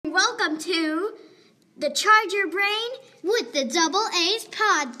welcome to the Charge Your Brain with the Double A's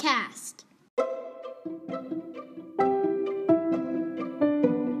podcast.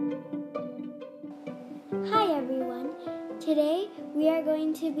 Hi everyone. Today we are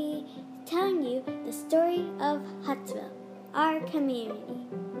going to be telling you the story of Hutsville, our community.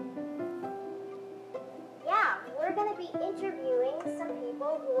 Yeah, we're going to be interviewing some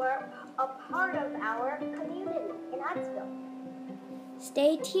people who are a part of our community in Hutsville.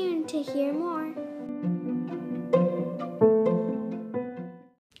 Stay tuned to hear more.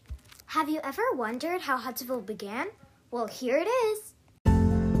 Have you ever wondered how Hutsville began? Well, here it is.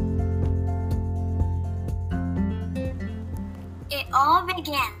 It all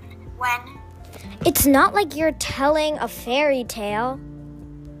began when... It's not like you're telling a fairy tale.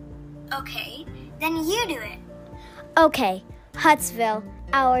 Okay, then you do it. Okay, Hutsville,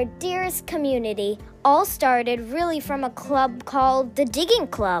 our dearest community, all started really from a club called the Digging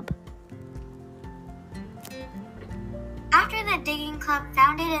Club. After the Digging Club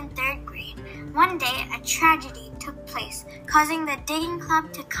founded in 3rd grade, one day a tragedy took place, causing the Digging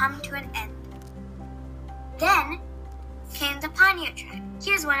Club to come to an end. Then came the Pioneer Tribe.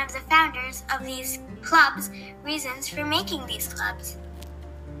 Here's one of the founders of these clubs' reasons for making these clubs.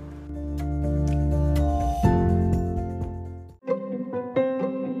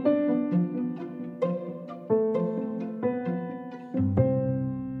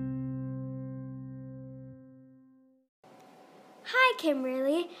 Hi,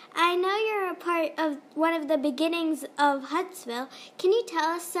 Kimberly. I know you're a part of one of the beginnings of Hutsville. Can you tell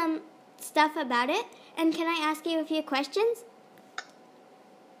us some stuff about it? And can I ask you a few questions?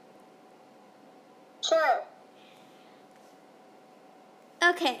 Sure.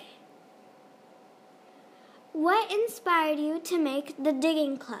 Okay. What inspired you to make the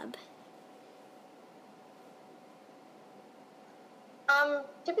Digging Club?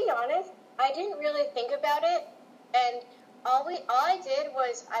 To be honest, I didn't really think about it, and all I did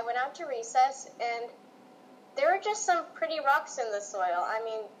was I went out to recess, and there were just some pretty rocks in the soil. I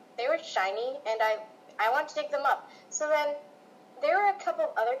mean, they were shiny, and I wanted to dig them up. So then there were a couple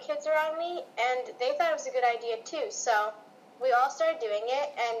of other kids around me, and they thought it was a good idea too. So we all started doing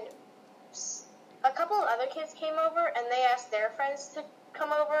it, and a couple of other kids came over, and they asked their friends to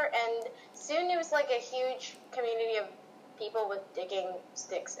come over, and soon it was like a huge community of people with digging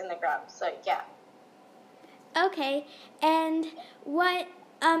sticks in the ground. So yeah. Okay, and what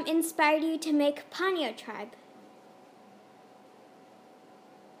inspired you to make Pioneer Tribe?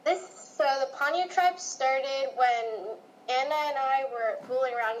 So the Pioneer Tribe started when Anna and I were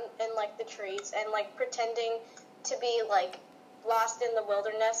fooling around in like the trees and like pretending to be like lost in the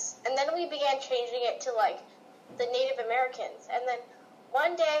wilderness, and then we began changing it to like the Native Americans. And then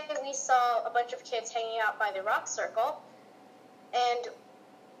one day we saw a bunch of kids hanging out by the rock circle, and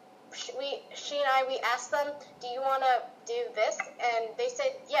she and I asked them, do you want to do this? And they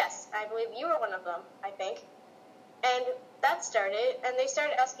said yes. I believe you were one of them, I think. And that started, and they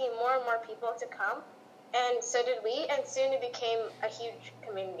started asking more and more people to come, and so did we, and soon it became a huge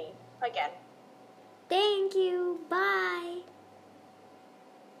community again. Thank you. Bye.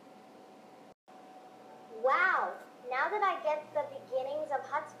 Wow, now that I get the beginnings of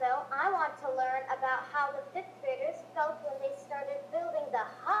Hutsville, I want to learn about how the 5th graders felt when they started building the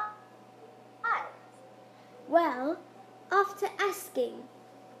hut. Well, off to asking.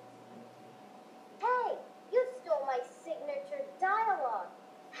 Hey, you stole my signature dialogue.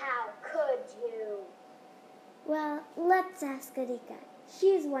 How could you? Well, let's ask Anika.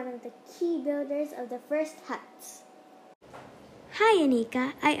 She's one of the key builders of the first huts. Hi,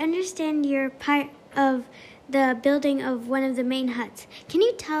 Anika. I understand you're part of the building of one of the main huts. Can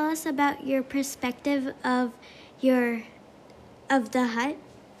you tell us about your perspective of the hut?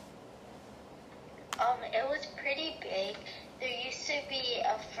 It was pretty big. There used to be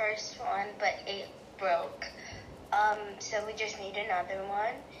a first one, but it broke. So we just need another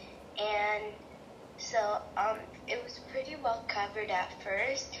one. And so it was pretty well covered at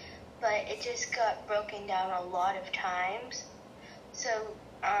first, but it just got broken down a lot of times. So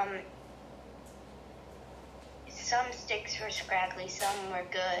some sticks were scraggly, some were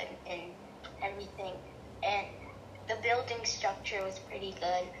good and everything. And the building structure was pretty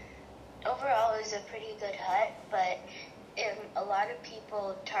good. Overall, it was a pretty good hut, but a lot of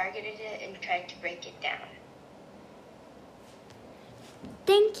people targeted it and tried to break it down.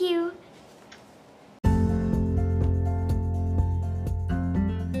 Thank you.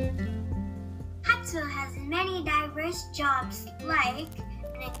 Hutsville has many diverse jobs like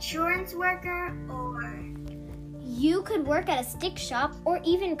an insurance worker or... You could work at a stick shop or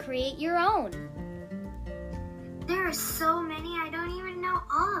even create your own. There are so many, I don't even know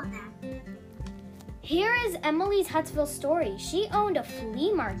all of them. Here is Emily's Hutsville story. She owned a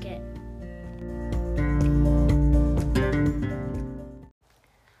flea market.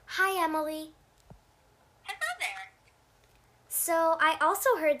 Hi, Emily. Hello there. So I also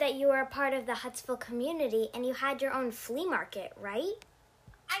heard that you were a part of the Hutsville community and you had your own flea market, right?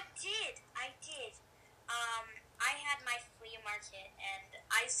 I did. I had my flea market and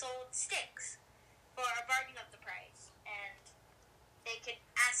I sold sticks for a bargain of the price. And they could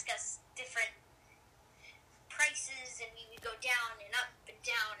ask us different prices and we would go down and up and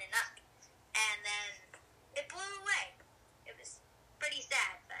down and up. And then it blew away. It was pretty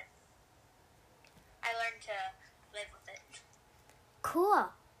sad, but I learned to live with it.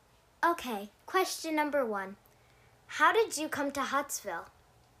 Cool. Okay, question number 1. How did you come to Hutsville?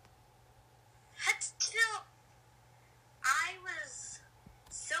 Hutsville, I was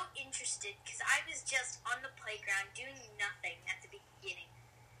so interested because I was just on the playground doing nothing at the beginning.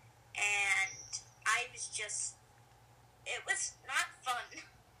 And it was not fun.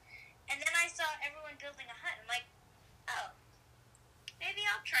 And then I saw everyone building a hut and I'm like, oh, maybe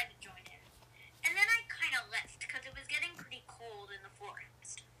I'll try to join in. And then I kind of left because it was getting pretty cold in the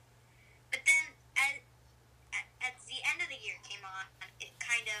forest. But then as the end of the year came on, it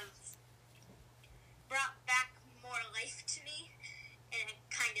kind of brought back more life to me, and I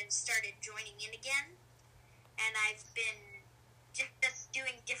kind of started joining in again, and I've been just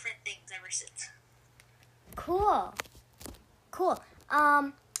doing different things ever since. Cool.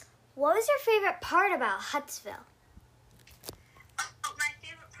 What was your favorite part about Hutsville? Oh, my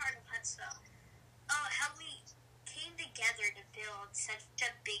favorite part of Hutsville. Oh, how we came together to build such a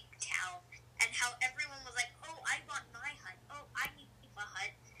big town, and how everyone was like, oh, I want my hut. Oh, I need a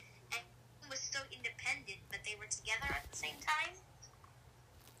hut. And was so independent, but they were together at the same time.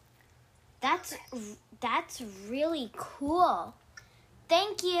 That's really cool.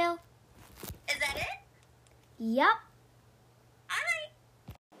 Thank you. Is that it? Yep. Alright.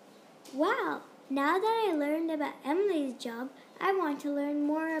 Wow. Now that I learned about Emily's job, I want to learn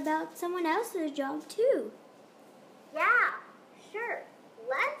more about someone else's job too. Yeah, sure.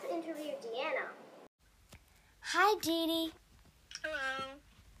 Let's interview Deanna. Hi, Dee Dee. Hello.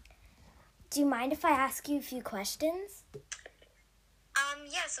 Do you mind if I ask you a few questions?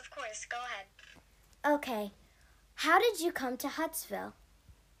 Yes, of course. Go ahead. Okay. How did you come to Hutsville?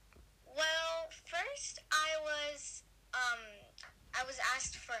 Well, first I was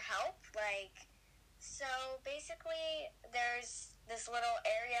asked for help, so basically there's this little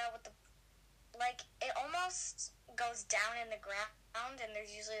area with it almost goes down in the ground and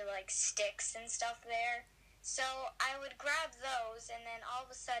there's usually sticks and stuff there. So I would grab those and then all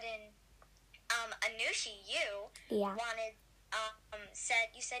of a sudden, Anushi, wanted,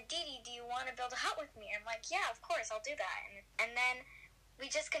 you said, Dee Dee, do you want to build a hut with me? I'm like, yeah, of course, I'll do that. And then we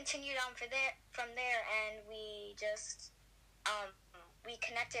just continued on from there, and we just, we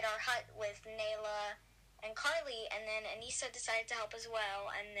connected our hut with Nayla and Carly, and then Anissa decided to help as well,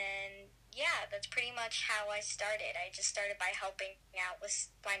 and then, yeah, that's pretty much how I started. I just started by helping out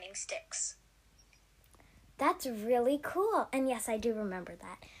with finding sticks. That's really cool. And yes, I do remember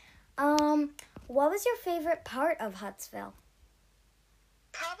that. What was your favorite part of Hutsville?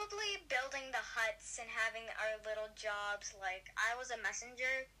 Probably building the huts and having our little jobs. I was a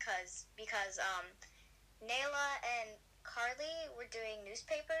messenger because Nayla and Carly were doing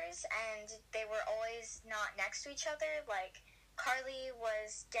newspapers and they were always not next to each other. Carly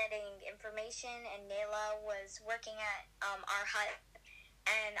was getting information and Nayla was working at our hut,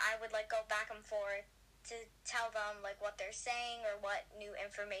 and I would go back and forth to tell them what they're saying or what new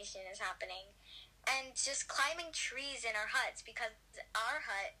information is happening. And just climbing trees in our huts, because our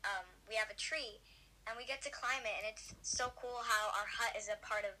hut, we have a tree and we get to climb it, and it's so cool how our hut is a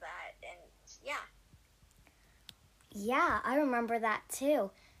part of that. And yeah. Yeah, I remember that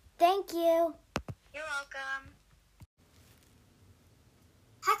too. Thank you. You're welcome.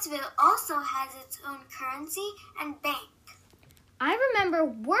 Hutsville also has its own currency and bank. I remember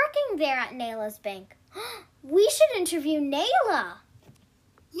working there at Nayla's bank. We should interview Nayla.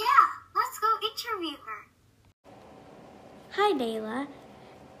 Yeah, let's go interview her. Hi, Nayla.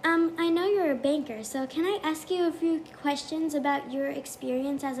 I know you're a banker, so can I ask you a few questions about your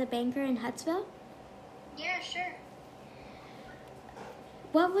experience as a banker in Hutsville? Yeah, sure.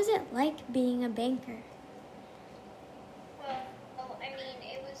 What was it like being a banker? Well, I mean,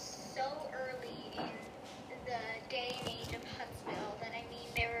 it was so early in the day and age of Hutsville that,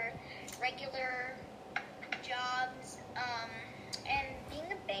 there were regular jobs, and being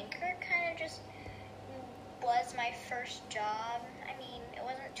a banker kind of just was my first job. It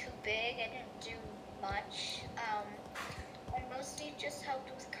wasn't too big. I didn't do much. I mostly just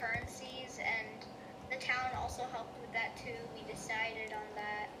helped with currencies and town also helped with that too. We decided on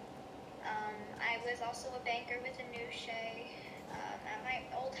that. I was also a banker with Anusha. At my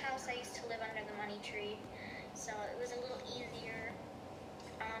old house, I used to live under the money tree, so it was a little easier.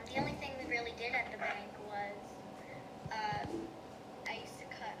 The only thing we really did at the bank was I used to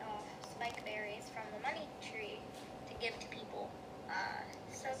cut off spike berries from the money tree to give to people.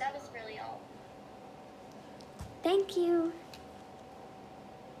 So that was really all. Thank you.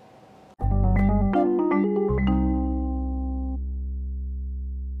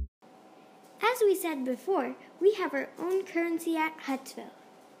 As we said before, we have our own currency at Hutsville.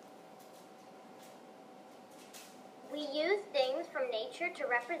 We use things from nature to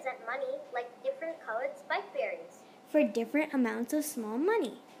represent money, like different colored spike berries, For different amounts of small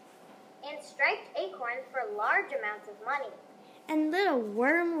money. and striped acorns for large amounts of money. And little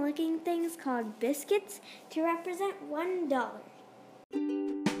worm-looking things called biscuits to represent $1.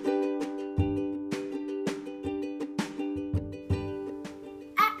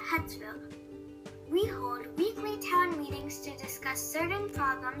 At Hutsville, we hold weekly town meetings to discuss certain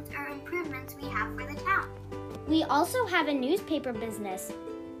problems or improvements we have for the town. We also have a newspaper business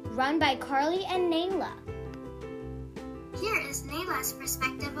run by Carly and Nayla. Here is Nayla's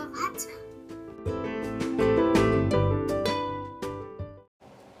perspective of Hutsville.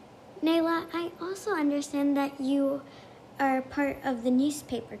 Nayla, I also understand that you are part of the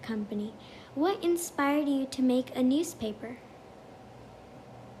newspaper company. What inspired you to make a newspaper?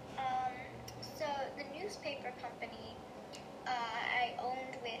 So the newspaper company I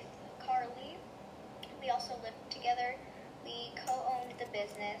owned with Carly. We also lived together. We co-owned the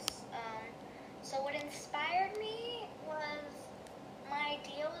business. So what inspired me was my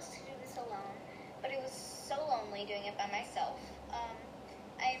idea was to do this alone, but it was so lonely doing it by myself.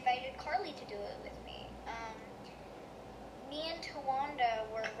 I invited Carly to do it with me. Me and Tawanda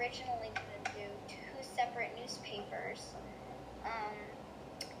were originally going to do 2 separate newspapers.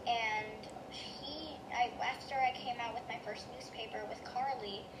 And after I came out with my first newspaper with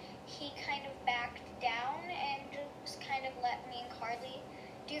Carly, he kind of backed down and just kind of let me and Carly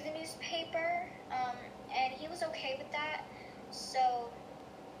do the newspaper. And he was okay with that. So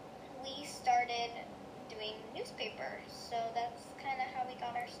we started doing newspapers. So that's kind of how we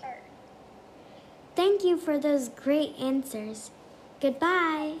got our start. Thank you for those great answers.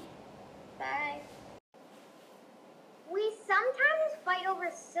 Goodbye. Bye. We sometimes fight over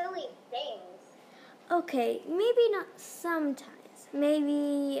silly things. Okay, maybe not sometimes.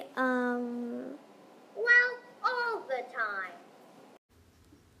 Maybe, Well, all the time.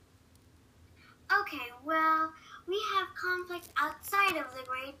 Okay, well, we have conflict outside of the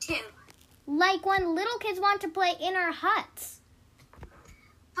grade too. Like when little kids want to play in our huts.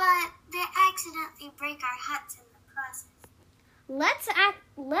 But they accidentally break our huts in the process.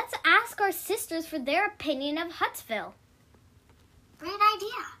 Let's ask our sisters for their opinion of Hutsville. Great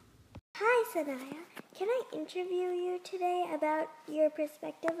idea. Hi, Sanaya. Can I interview you today about your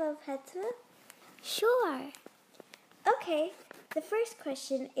perspective of Hutsville? Sure. Okay, the first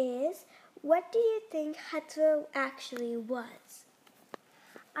question is, what do you think Hutsville actually was?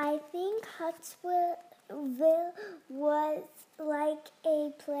 I think Hutsville was like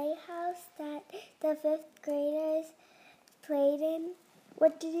a playhouse that the 5th graders played in.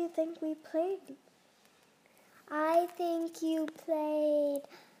 What did you think we played? I think you played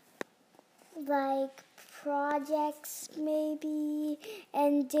like projects maybe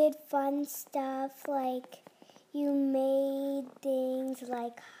and did fun stuff, like you made things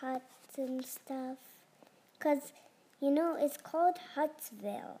like huts and stuff. 'Cause, it's called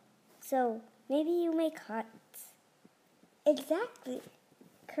Hutsville. So maybe you make huts. Exactly.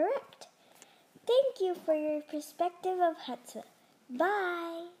 Correct. Thank you for your perspective of Hutsville.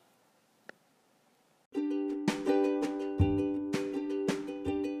 Bye.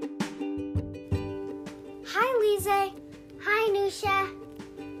 Hi, Lise. Hi, Nusha.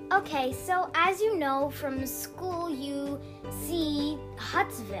 Okay, so as you know from school, you see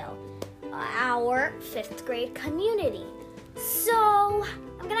Hutsville, our 5th grade community. So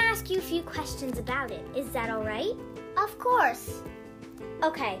I'm going to ask you a few questions about it. Is that all right? Of course.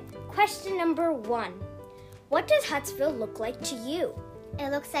 Okay, question number 1. What does Hutsville look like to you? It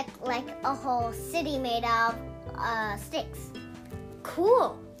looks like a whole city made of sticks.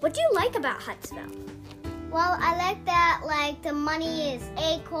 Cool. What do you like about Hutsville? Well, I like that, the money is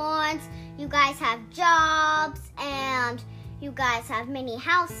acorns, you guys have jobs, and you guys have many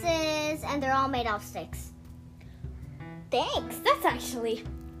houses, and they're all made of sticks. Thanks. That's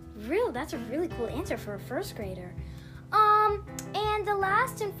a really cool answer for a 1st grader. And the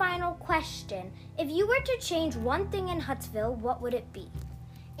last and final question. If you were to change one thing in Hutsville, what would it be?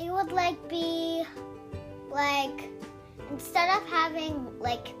 It would be Like, instead of having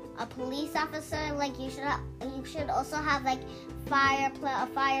like a police officer, like you should also have like a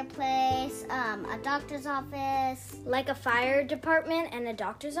fireplace, a doctor's office. Like a fire department and a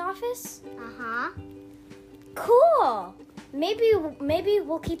doctor's office? Uh-huh. Cool. Maybe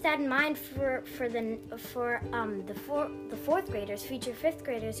we'll keep that in mind for the fourth graders, future fifth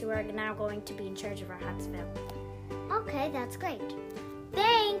graders who are now going to be in charge of our Hutsville. Okay, that's great.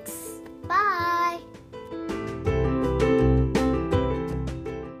 Thanks. Bye.